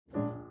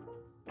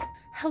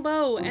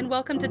Hello, and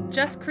welcome to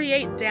Just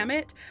Create, Damn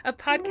It, a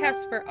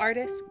podcast for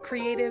artists,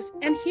 creatives,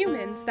 and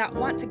humans that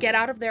want to get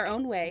out of their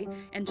own way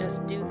and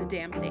just do the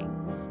damn thing.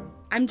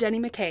 I'm Jenny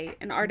McKay,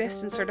 an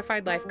artist and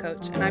certified life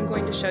coach, and I'm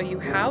going to show you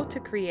how to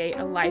create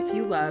a life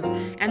you love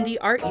and the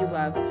art you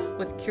love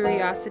with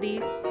curiosity,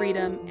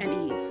 freedom,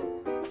 and ease.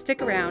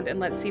 Stick around and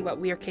let's see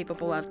what we are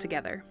capable of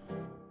together.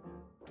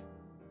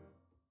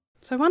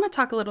 So I want to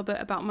talk a little bit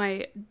about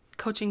my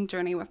coaching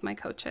journey with my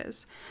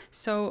coaches.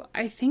 So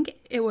I think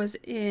it was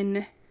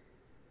in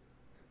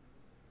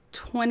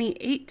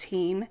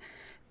 2018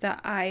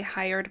 that I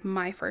hired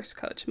my first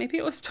coach. Maybe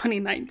it was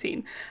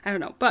 2019. I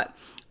don't know. But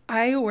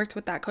I worked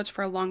with that coach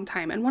for a long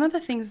time. And one of the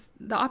things,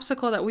 the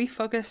obstacle that we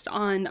focused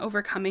on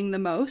overcoming the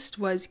most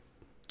was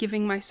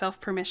giving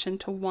myself permission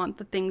to want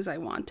the things I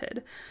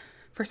wanted.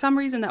 For some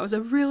reason, that was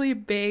a really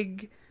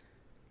big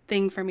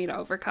thing for me to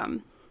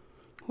overcome.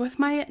 With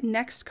my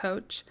next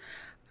coach,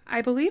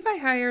 I believe I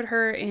hired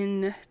her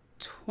in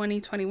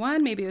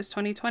 2021, maybe it was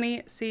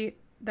 2020. See,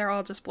 they're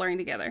all just blurring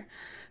together.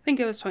 I think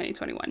it was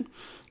 2021.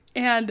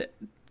 And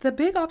the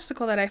big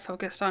obstacle that I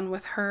focused on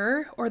with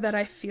her, or that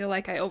I feel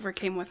like I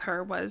overcame with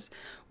her, was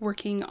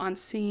working on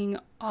seeing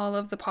all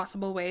of the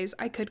possible ways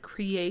I could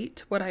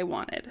create what I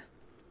wanted.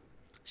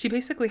 She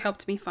basically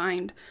helped me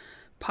find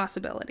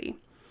possibility.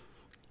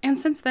 And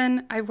since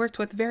then, I've worked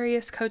with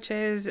various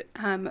coaches,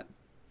 and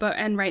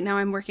right now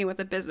I'm working with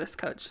a business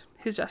coach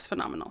who's just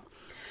phenomenal.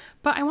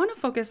 But I want to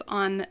focus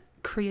on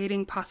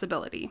creating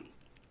possibility.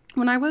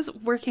 When I was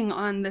working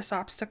on this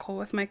obstacle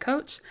with my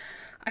coach,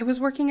 I was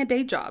working a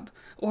day job,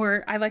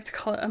 or I like to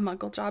call it a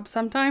muggle job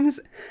sometimes.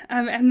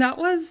 And it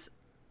was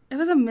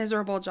a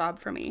miserable job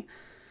for me.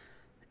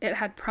 It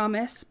had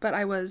promise, but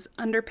I was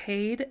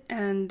underpaid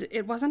and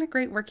it wasn't a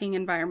great working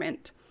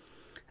environment.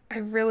 I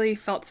really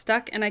felt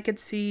stuck and I could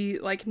see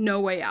no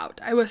way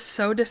out. I was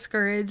so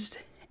discouraged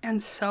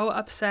and so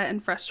upset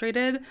and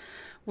frustrated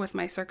with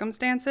my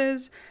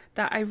circumstances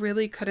that I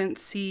really couldn't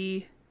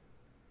see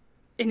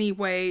any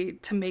way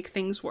to make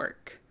things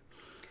work.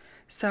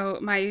 So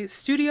my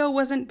studio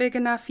wasn't big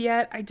enough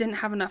yet. I didn't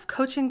have enough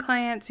coaching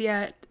clients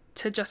yet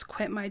to just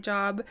quit my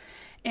job,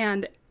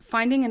 and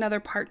finding another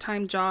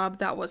part-time job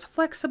that was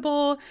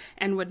flexible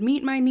and would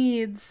meet my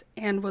needs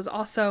and would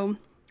also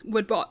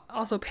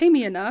pay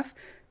me enough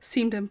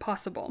seemed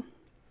impossible.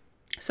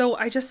 So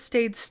I just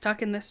stayed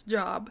stuck in this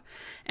job,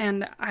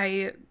 and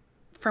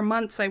for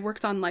months I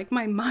worked on my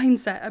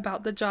mindset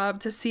about the job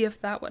to see if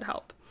that would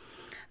help.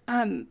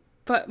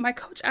 But my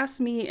coach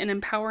asked me an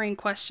empowering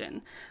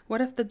question.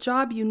 What if the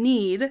job you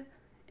need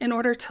in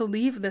order to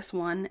leave this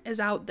one is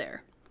out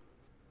there?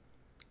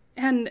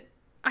 And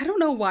I don't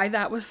know why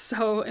that was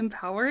so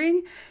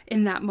empowering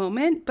in that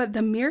moment, but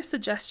the mere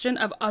suggestion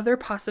of other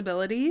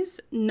possibilities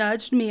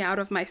nudged me out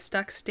of my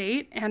stuck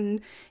state and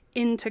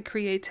into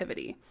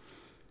creativity.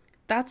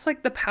 That's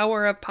the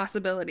power of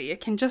possibility.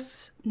 It can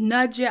just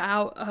nudge you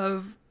out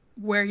of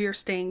where you're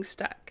staying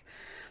stuck.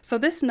 So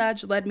this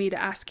nudge led me to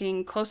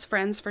asking close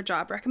friends for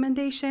job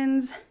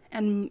recommendations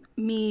and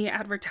me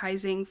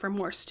advertising for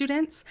more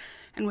students.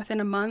 And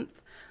within a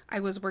month, I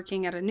was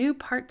working at a new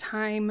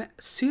part-time,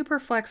 super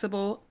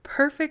flexible,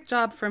 perfect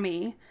job for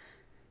me.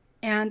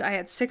 And I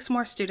had 6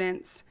 more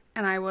students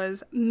and I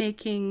was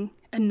making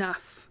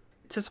enough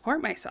to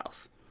support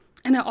myself.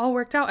 And it all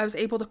worked out. I was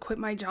able to quit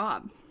my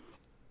job.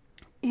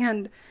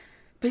 And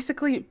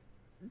basically,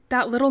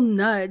 that little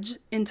nudge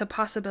into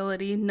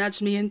possibility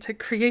nudged me into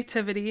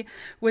creativity,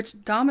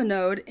 which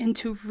dominoed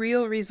into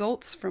real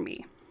results for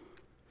me.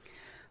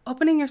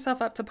 Opening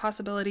yourself up to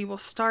possibility will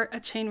start a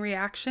chain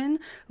reaction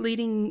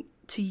leading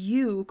to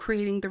you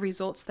creating the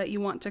results that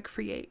you want to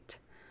create.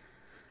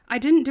 I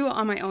didn't do it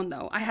on my own,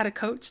 though. I had a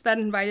coach that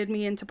invited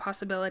me into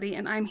possibility,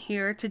 and I'm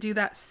here to do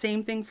that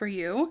same thing for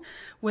you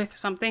with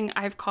something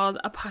I've called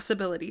a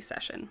possibility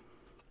session.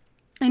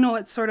 I know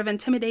it's sort of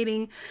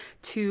intimidating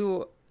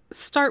to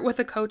start with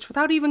a coach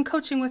without even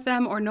coaching with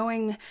them or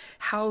knowing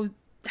how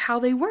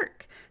they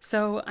work.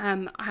 So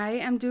I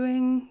am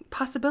doing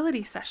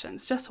possibility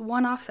sessions, just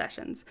one-off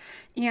sessions.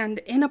 And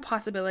in a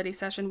possibility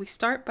session, we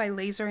start by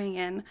lasering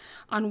in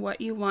on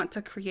what you want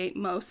to create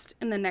most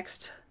in the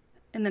next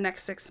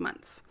 6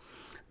 months.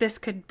 This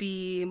could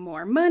be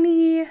more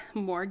money,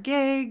 more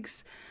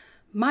gigs,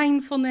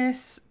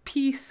 mindfulness,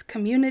 peace,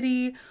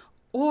 community,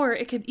 or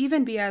it could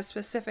even be as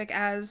specific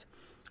as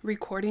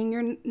recording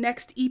your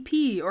next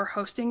EP or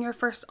hosting your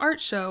first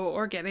art show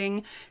or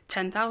getting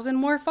 10,000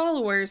 more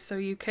followers so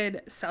you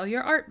could sell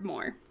your art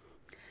more.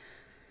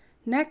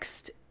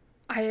 Next,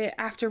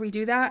 after we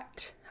do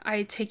that,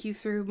 I take you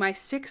through my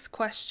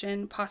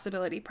 6-question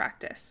possibility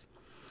practice.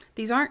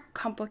 These aren't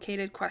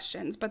complicated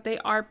questions, but they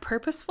are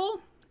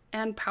purposeful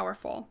and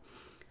powerful.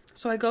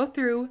 So I go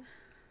through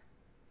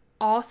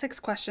all 6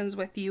 questions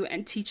with you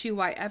and teach you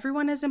why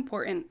everyone is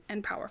important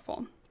and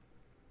powerful.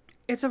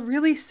 It's a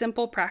really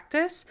simple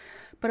practice,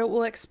 but it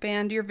will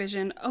expand your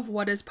vision of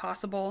what is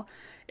possible.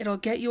 It'll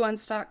get you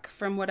unstuck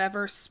from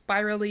whatever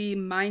spirally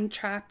mind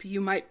trap you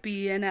might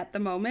be in at the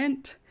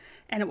moment,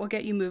 and it will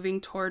get you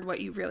moving toward what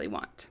you really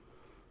want.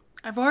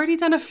 I've already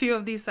done a few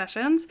of these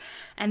sessions,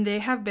 and they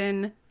have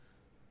been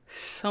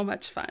so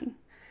much fun.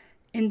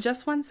 In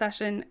just one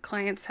session,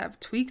 clients have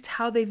tweaked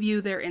how they view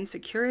their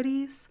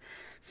insecurities,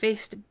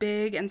 faced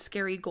big and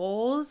scary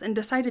goals, and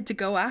decided to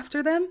go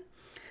after them.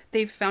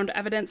 They've found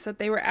evidence that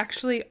they were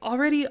actually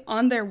already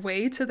on their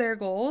way to their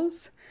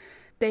goals.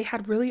 They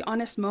had really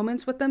honest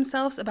moments with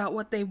themselves about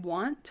what they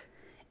want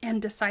and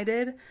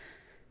decided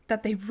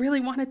that they really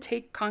want to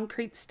take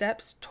concrete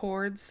steps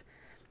towards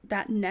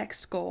that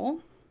next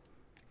goal.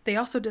 They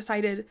also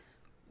decided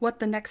what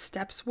the next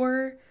steps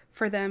were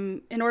for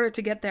them in order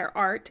to get their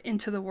art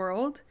into the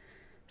world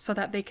so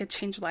that they could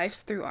change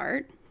lives through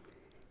art.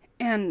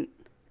 And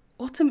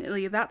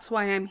ultimately, that's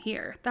why I'm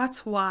here.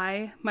 That's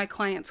why my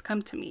clients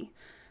come to me.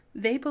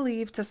 They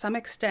believe to some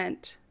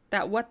extent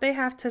that what they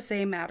have to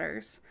say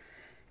matters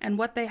and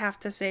what they have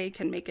to say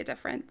can make a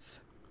difference.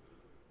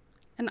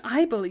 And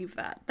I believe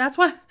that. That's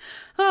why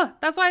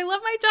I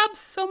love my job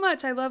so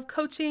much. I love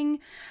coaching.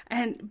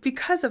 And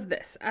because of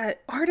this,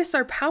 artists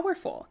are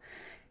powerful.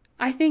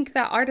 I think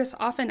that artists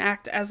often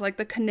act as like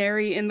the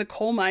canary in the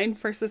coal mine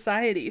for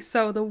society.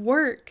 So the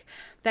work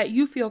that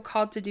you feel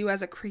called to do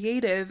as a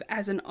creative,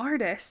 as an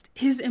artist,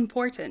 is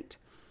important.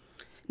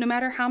 No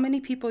matter how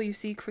many people you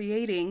see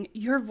creating,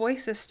 your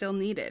voice is still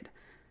needed.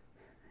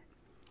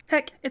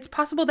 Heck, it's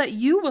possible that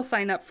you will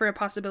sign up for a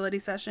possibility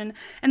session,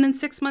 and then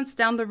 6 months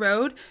down the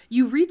road,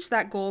 you reach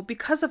that goal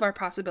because of our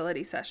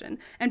possibility session.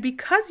 And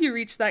because you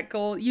reach that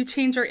goal, you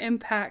change or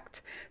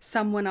impact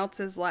someone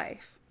else's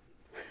life.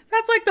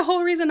 That's like the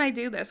whole reason I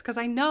do this, because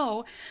I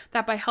know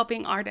that by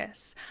helping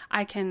artists,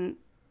 I can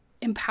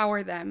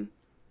empower them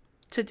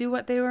to do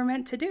what they were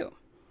meant to do.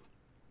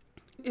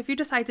 If you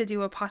decide to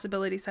do a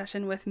possibility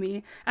session with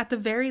me, at the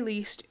very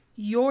least,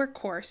 your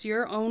course,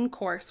 your own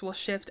course, will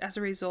shift as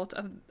a result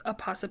of a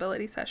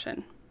possibility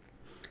session.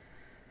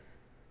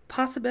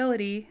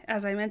 Possibility,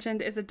 as I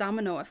mentioned, is a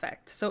domino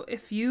effect. So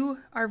if you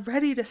are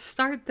ready to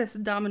start this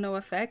domino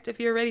effect, if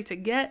you're ready to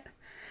get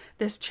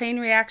this chain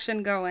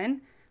reaction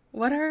going,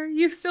 what are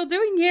you still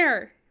doing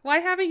here? Why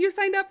haven't you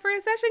signed up for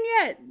a session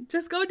yet?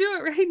 Just go do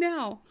it right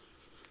now.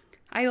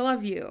 I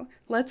love you.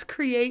 Let's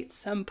create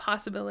some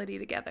possibility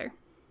together.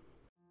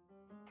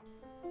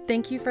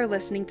 Thank you for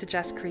listening to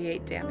Just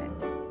Create, damn it.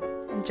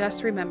 And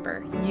just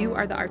remember, you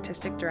are the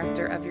artistic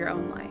director of your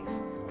own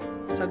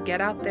life. So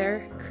get out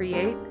there,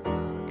 create,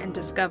 and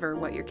discover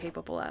what you're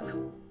capable of.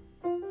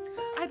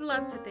 I'd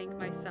love to thank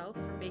myself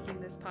for making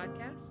this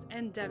podcast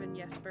and Devin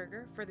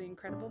Yesberger for the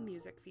incredible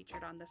music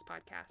featured on this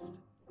podcast.